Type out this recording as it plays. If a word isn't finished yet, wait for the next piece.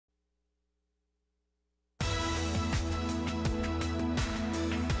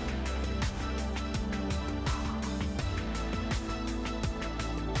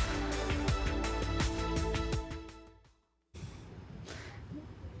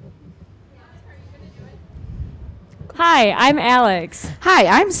Hi, I'm Alex. Hi,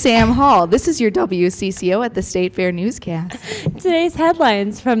 I'm Sam Hall. This is your WCCO at the State Fair newscast. Today's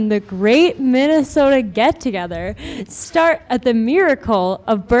headlines from the Great Minnesota Get-Together start at the Miracle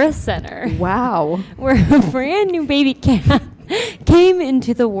of Birth Center. Wow. Where a brand new baby cat came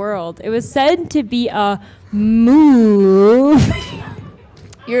into the world. It was said to be a move.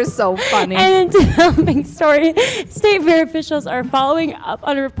 You're so funny. And in developing story, State Fair officials are following up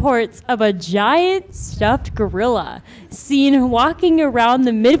on reports of a giant stuffed gorilla seen walking around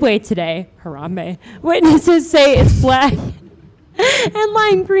the Midway today. Harambe. Witnesses say it's black and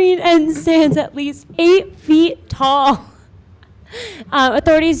lime green and stands at least 8 feet tall.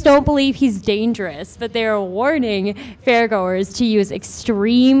 Authorities don't believe he's dangerous, but they are warning fairgoers to use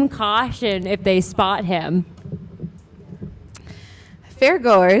extreme caution if they spot him.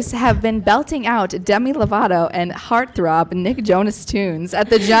 Fairgoers have been belting out Demi Lovato and heartthrob Nick Jonas tunes at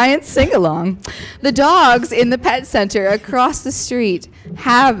the Giant Sing-Along. The dogs in the pet center across the street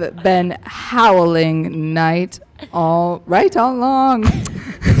have been howling all along.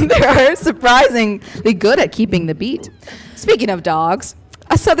 They are surprisingly good at keeping the beat. Speaking of dogs,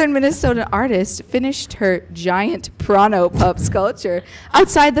 a southern Minnesota artist finished her giant Prano pup sculpture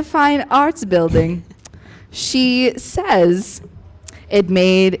outside the Fine Arts Building. She says it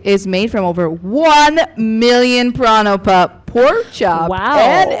is made from over 1 million Prano pup, pork chop,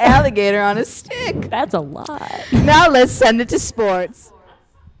 and alligator on a stick. That's a lot. Now let's send it to sports.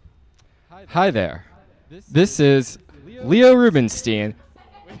 Hi there. This is Leo Rubenstein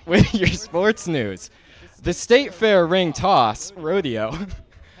with your sports news. The State Fair ring toss rodeo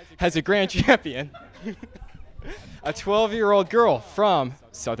has a grand champion. A 12-year-old girl from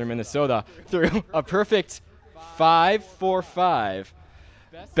southern Minnesota threw a perfect 5-4-5.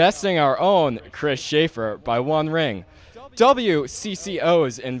 Besting our own Chris Schaefer by 1 ring.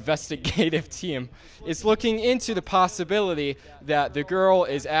 WCCO's investigative team is looking into the possibility that the girl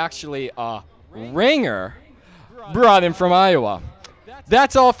is actually a ringer brought in from Iowa.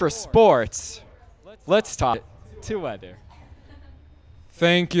 That's all for sports. Let's talk to weather.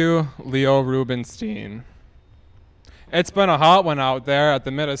 Thank you, Leo Rubenstein. It's been a hot one out there at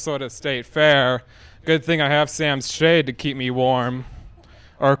the Minnesota State Fair. Good thing I have Sam's shade to keep me warm.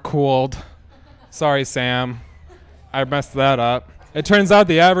 Or cooled. Sorry, Sam. I messed that up. It turns out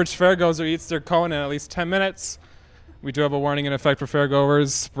the average fairgoer eats their cone in at least 10 minutes. We do have a warning in effect for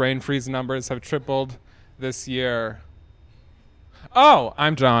fairgoers. Brain freeze numbers have tripled this year. Oh,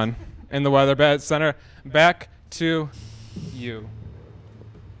 I'm John in the Weather Center. Back to you.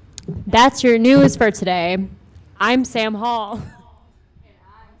 That's your news for today. I'm Sam Hall.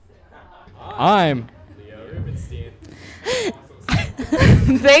 I'm Leo Rubenstein.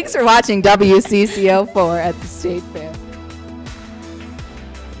 Thanks for watching WCCO4 at the State Fair.